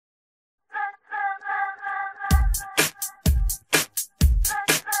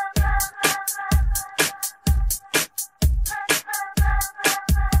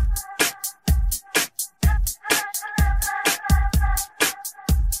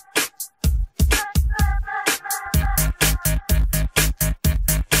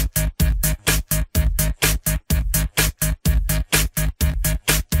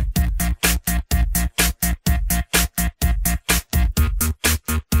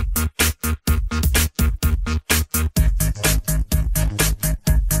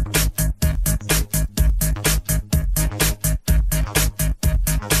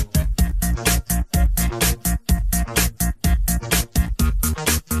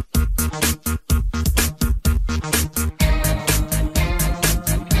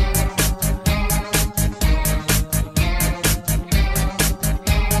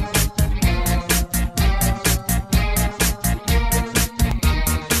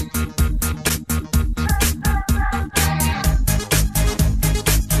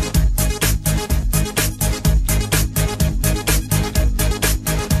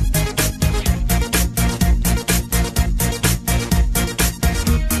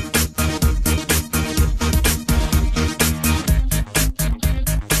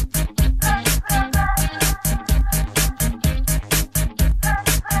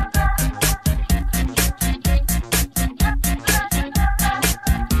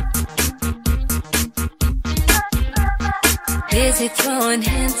busy throwing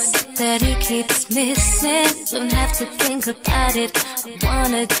hints that he keeps missing. Don't have to think about it, I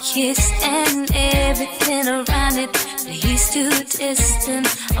wanna kiss and everything around it, but he's too distant.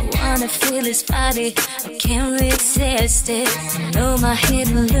 I wanna feel his body, I can't resist it. I know my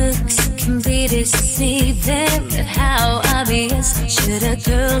hidden looks can be deceiving, but how obvious should a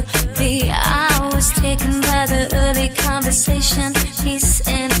girl be? I was taken by the early conversation he's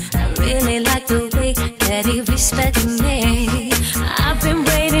in. I really like the way that he respected me. I've been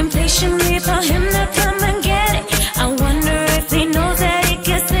waiting patiently for him to come and get it. I wonder if he knows that he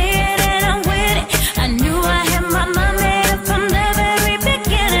can say it and I'm with it. I knew I had my mind made up from the very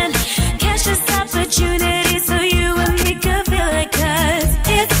beginning. Catch this opportunity so you and me could feel it. Cause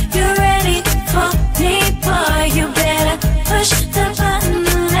if you're ready for me, boy, you better push the button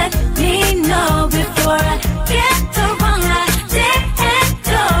and let me know before I get the wrong idea and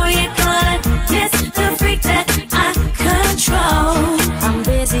go. You're gonna miss the freak that I control. I'm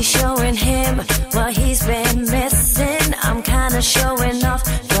busy showing him what he's been missing. I'm kinda showing off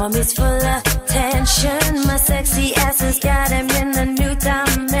from his full attention. My sexy ass has got him in a new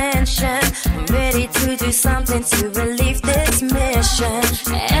dimension. I'm ready to do something to relieve this mission.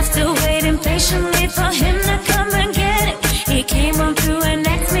 After waiting patiently for him to come and get it, he came on through and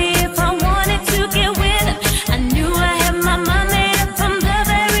asked me if I wanted to get with him. I knew I had my mind made up from the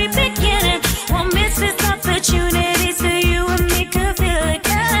very beginning. Won't miss this opportunity so you and me could feel it.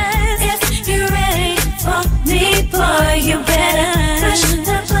 Cause if you're ready for me, boy, you better push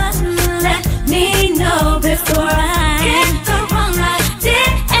the button and let me know before I get the wrong idea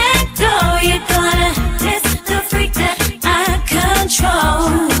and go. You're gonna miss the freak that I control.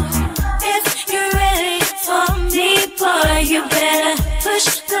 If you're ready for me, boy, you better push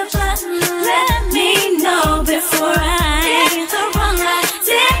the button and let me know before I get the wrong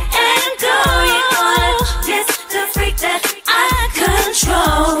idea and go. You're gonna miss the freak that I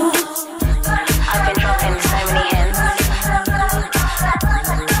control. I've been dropping so many hints.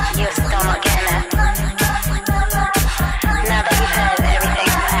 You're still not getting it. Now that you've heard everything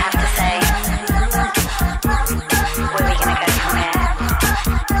that I have to say, where are we gonna go from here?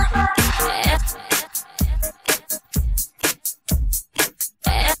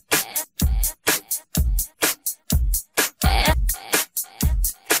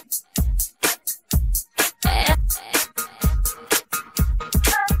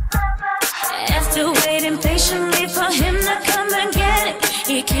 After waiting patiently for him to come and get it,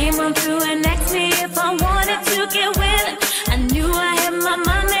 he came on through and asked me if I wanted to get with him. I knew I had my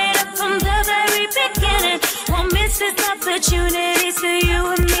mind made up from the very beginning. Won't miss this opportunity so you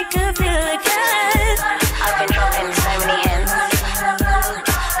and me could feel it. Cause I've been dropping so many hints.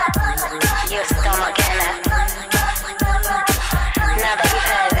 You're still not getting it. Now that you've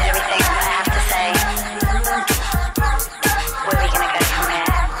heard everything that I have to say, where are we gonna go from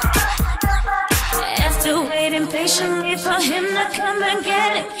here? after waiting patiently for him to come and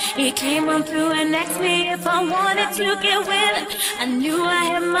get it, he came on through and asked me if I wanted to get with him. I knew I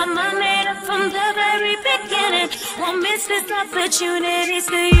had my mind made up from the very beginning. Won't miss this opportunity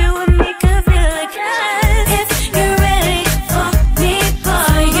so you and me could feel it. Cause if you're ready for me,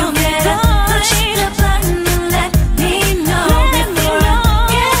 boy, you better push the